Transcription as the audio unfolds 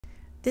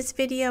This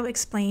video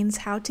explains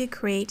how to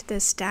create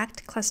the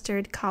stacked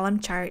clustered column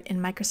chart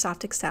in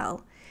Microsoft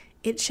Excel.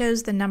 It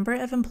shows the number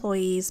of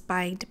employees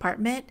by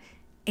department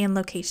and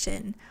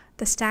location.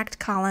 The stacked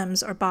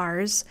columns or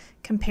bars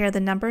compare the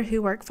number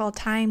who work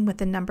full-time with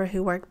the number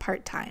who work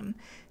part-time.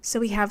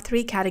 So we have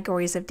three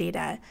categories of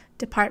data: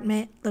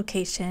 department,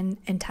 location,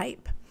 and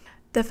type.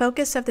 The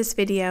focus of this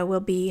video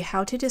will be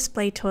how to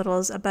display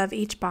totals above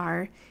each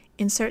bar,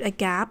 insert a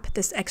gap,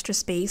 this extra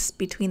space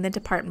between the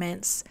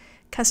departments,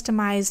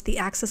 customize the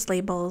axis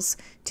labels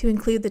to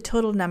include the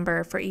total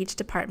number for each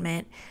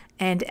department,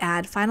 and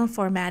add final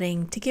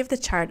formatting to give the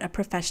chart a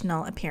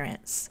professional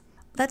appearance.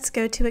 Let's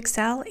go to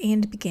Excel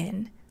and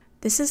begin.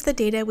 This is the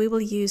data we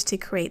will use to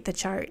create the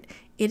chart.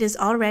 It is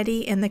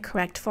already in the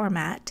correct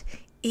format.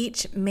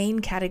 Each main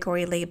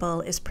category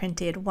label is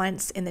printed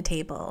once in the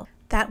table.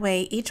 That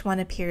way, each one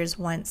appears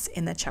once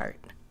in the chart.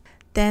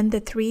 Then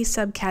the three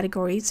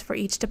subcategories for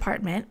each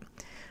department.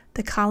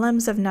 The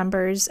columns of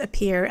numbers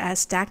appear as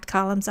stacked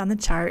columns on the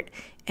chart,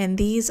 and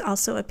these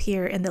also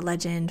appear in the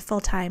legend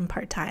full-time,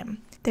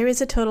 part-time. There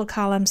is a total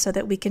column so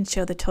that we can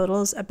show the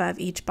totals above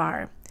each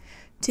bar.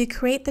 To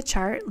create the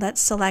chart, let's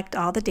select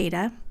all the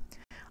data.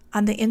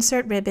 On the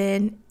Insert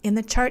ribbon in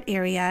the chart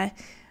area,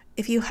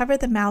 if you hover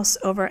the mouse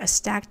over a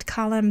stacked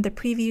column, the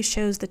preview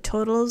shows the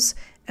totals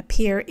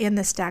appear in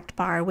the stacked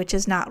bar, which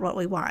is not what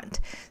we want.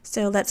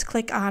 So let's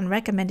click on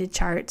Recommended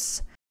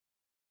Charts,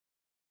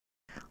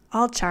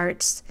 All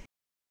Charts,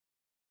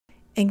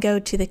 and go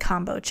to the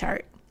Combo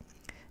Chart.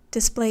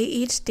 Display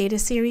each data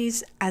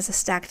series as a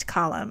stacked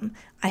column.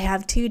 I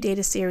have two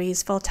data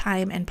series,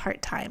 full-time and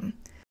part-time.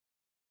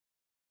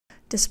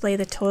 Display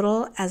the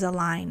total as a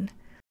line.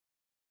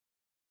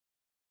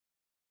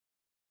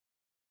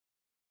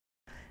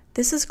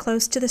 This is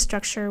close to the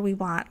structure we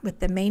want, with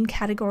the main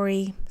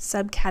category,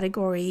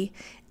 subcategory,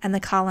 and the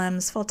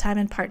columns full-time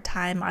and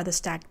part-time are the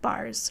stacked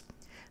bars.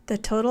 The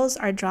totals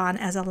are drawn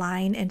as a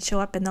line and show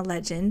up in the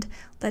legend.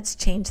 Let's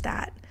change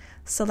that.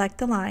 Select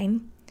the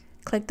line,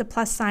 click the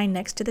plus sign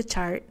next to the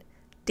chart,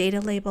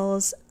 Data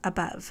Labels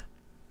above.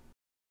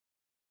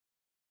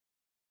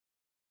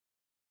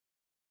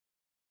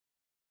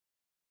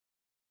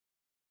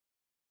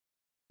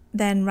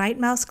 Then right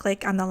mouse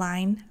click on the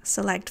line,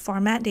 select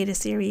Format Data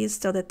Series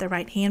so that the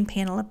right-hand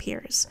panel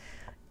appears.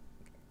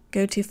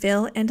 Go to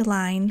Fill and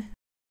Align,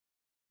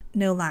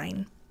 No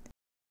Line.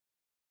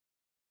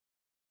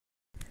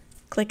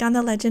 Click on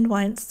the legend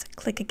once,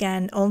 click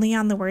again only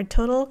on the word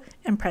total,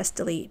 and press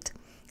Delete.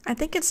 I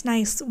think it's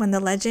nice when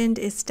the legend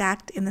is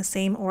stacked in the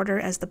same order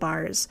as the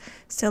bars,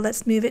 so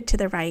let's move it to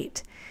the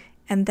right,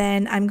 and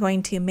then I'm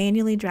going to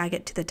manually drag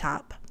it to the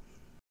top.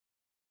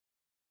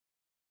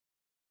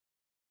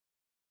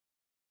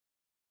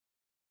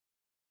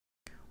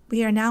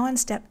 We are now on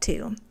step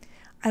 2.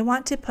 I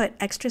want to put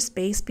extra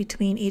space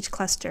between each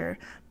cluster,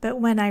 but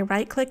when I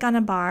right-click on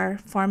a bar,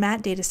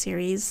 Format Data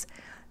Series,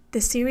 the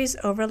series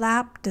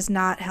overlap does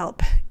not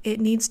help. It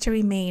needs to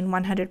remain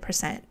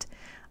 100%.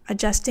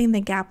 Adjusting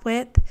the gap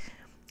width,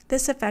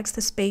 this affects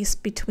the space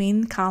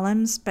between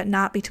columns, but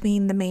not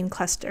between the main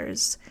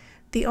clusters.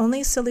 The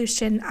only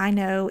solution I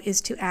know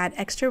is to add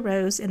extra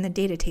rows in the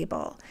data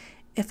table.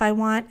 If I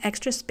want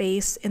extra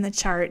space in the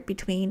chart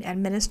between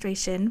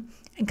administration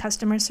and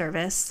customer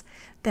service,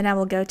 then I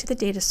will go to the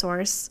data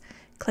source,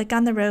 click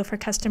on the row for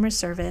customer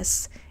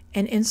service,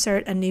 and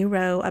insert a new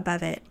row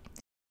above it.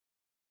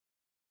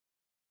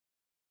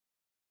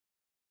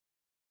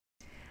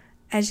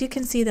 As you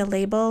can see, the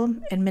label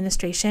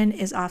administration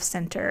is off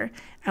center.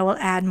 I will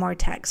add more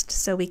text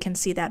so we can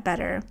see that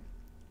better.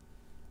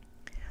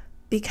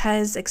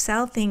 Because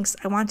Excel thinks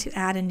I want to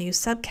add a new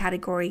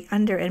subcategory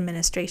under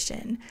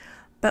administration,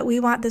 but we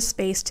want this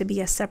space to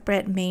be a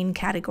separate main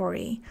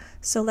category.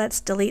 So let's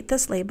delete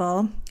this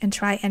label and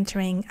try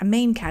entering a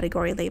main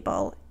category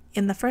label.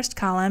 In the first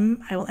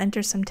column, I will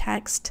enter some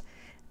text.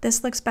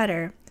 This looks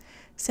better.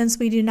 Since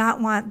we do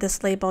not want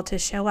this label to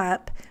show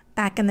up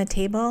back in the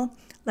table,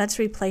 let's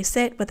replace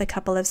it with a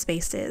couple of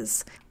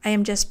spaces. I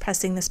am just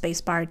pressing the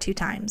space bar 2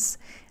 times.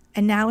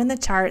 And now in the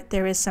chart,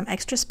 there is some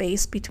extra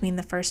space between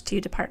the first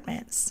two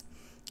departments.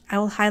 I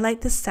will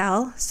highlight this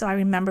cell so I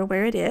remember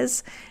where it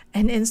is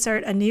and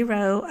insert a new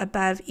row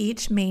above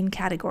each main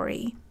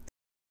category.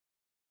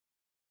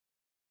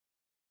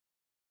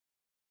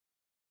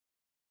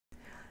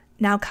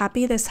 Now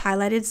copy this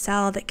highlighted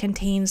cell that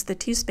contains the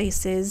 2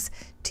 spaces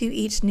to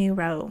each new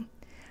row.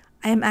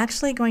 I am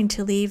actually going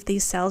to leave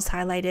these cells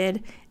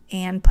highlighted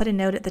and put a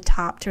note at the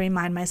top to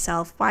remind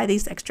myself why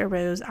these extra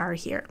rows are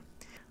here.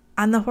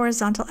 On the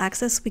horizontal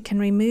axis, we can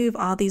remove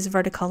all these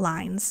vertical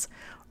lines.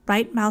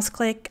 Right mouse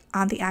click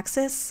on the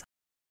axis,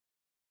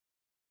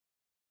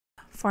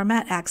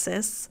 Format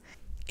Axis.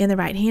 In the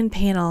right-hand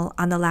panel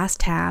on the last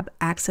tab,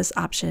 Axis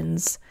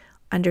Options,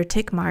 under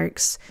tick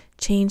marks,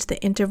 change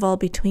the interval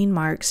between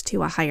marks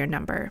to a higher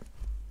number,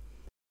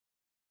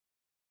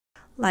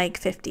 like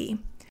 50.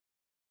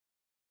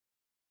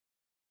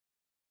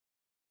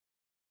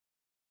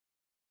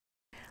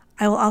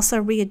 I will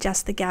also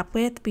readjust the gap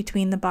width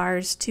between the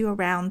bars to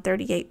around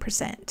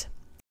 38%.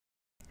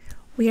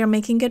 We are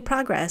making good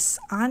progress.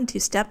 On to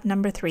step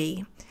number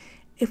 3.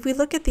 If we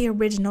look at the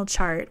original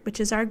chart, which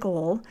is our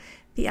goal,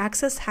 the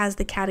axis has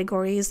the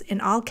categories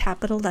in all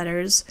capital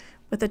letters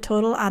with a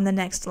total on the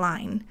next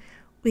line.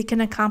 We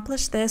can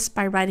accomplish this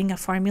by writing a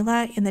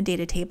formula in the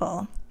data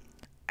table.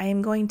 I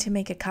am going to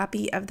make a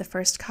copy of the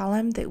first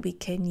column that we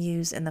can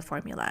use in the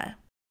formula.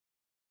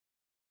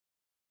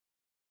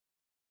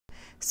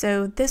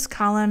 So this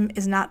column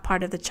is not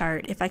part of the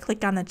chart. If I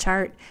click on the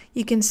chart,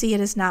 you can see it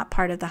is not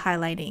part of the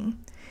highlighting.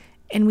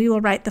 And we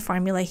will write the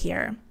formula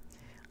here.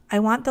 I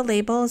want the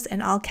labels in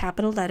all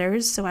capital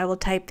letters, so I will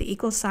type the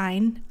equal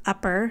sign,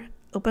 upper,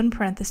 open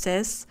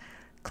parenthesis,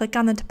 click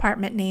on the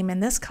department name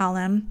in this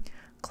column,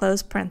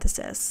 close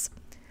parenthesis.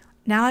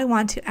 Now I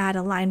want to add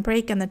a line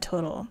break in the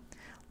total.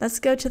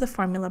 Let's go to the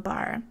formula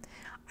bar.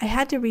 I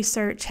had to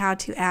research how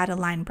to add a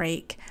line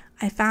break.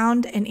 I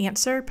found an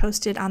answer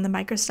posted on the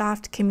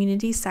Microsoft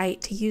community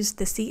site to use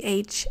the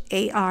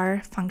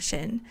CHAR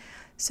function.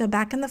 So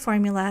back in the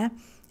formula,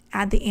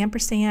 add the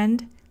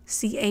ampersand,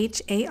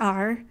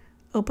 CHAR,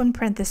 open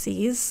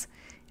parentheses,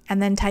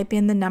 and then type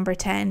in the number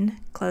 10,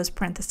 close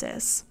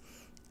parenthesis.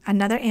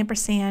 Another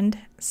ampersand,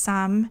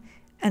 sum,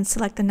 and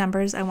select the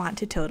numbers I want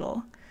to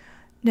total.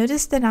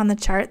 Notice that on the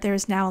chart there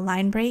is now a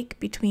line break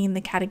between the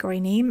category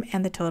name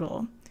and the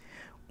total.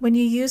 When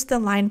you use the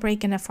line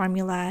break in a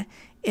formula,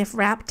 if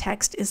wrap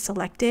text is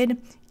selected,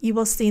 you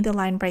will see the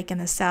line break in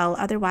the cell,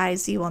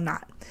 otherwise you will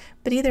not.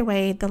 But either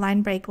way, the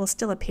line break will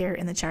still appear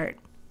in the chart.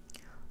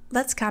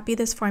 Let's copy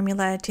this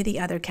formula to the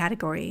other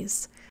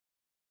categories.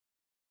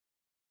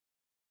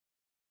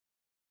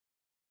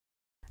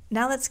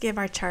 Now let's give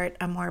our chart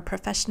a more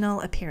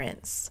professional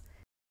appearance.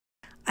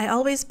 I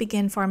always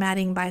begin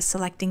formatting by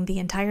selecting the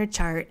entire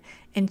chart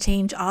and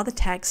change all the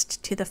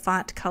text to the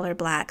font color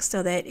black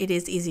so that it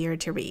is easier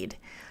to read.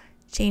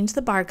 Change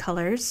the bar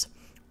colors,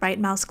 right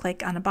mouse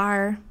click on a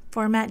bar,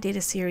 format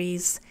data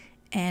series,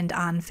 and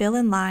on fill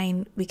in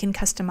line we can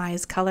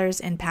customize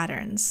colors and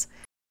patterns.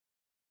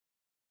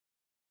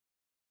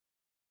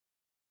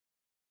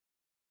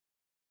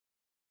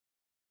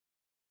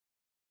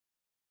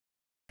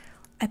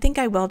 I think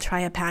I will try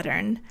a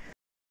pattern.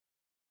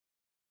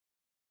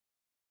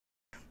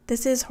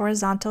 This is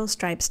horizontal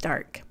stripes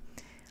dark.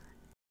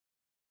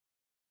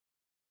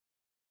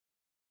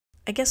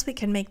 I guess we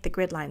can make the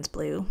grid lines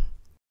blue.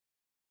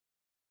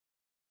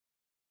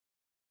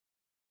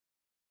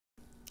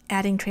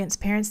 Adding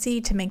transparency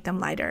to make them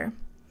lighter.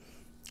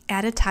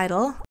 Add a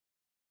title.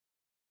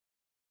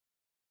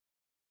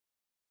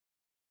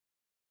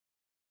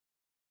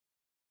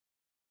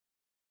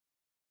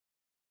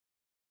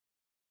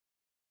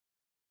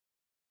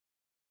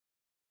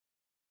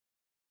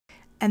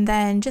 And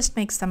then just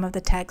make some of the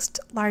text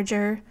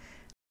larger.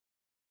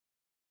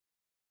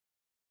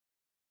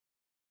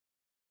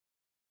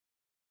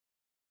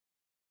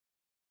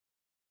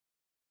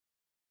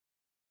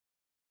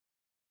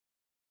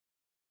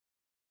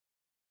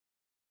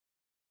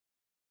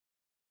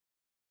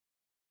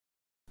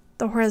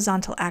 The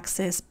horizontal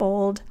axis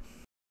bold.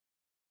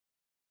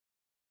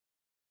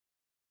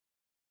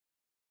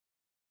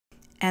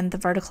 And the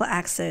vertical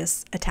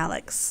axis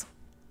italics.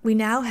 We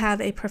now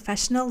have a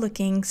professional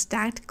looking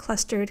stacked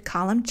clustered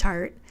column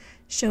chart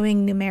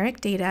showing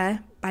numeric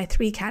data by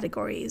 3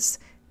 categories: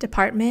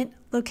 department,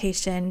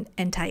 location,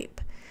 and type.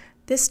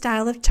 This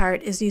style of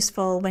chart is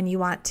useful when you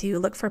want to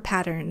look for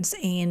patterns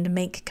and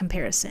make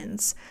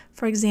comparisons.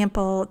 For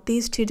example,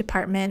 these 2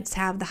 departments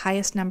have the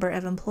highest number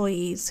of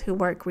employees who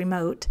work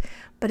remote,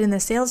 but in the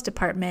sales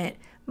department,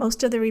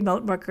 most of the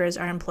remote workers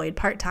are employed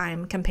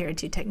part-time compared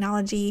to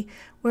technology,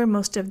 where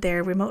most of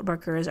their remote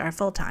workers are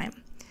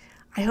full-time.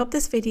 I hope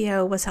this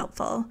video was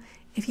helpful.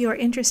 If you are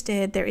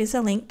interested, there is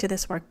a link to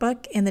this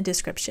workbook in the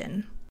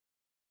description.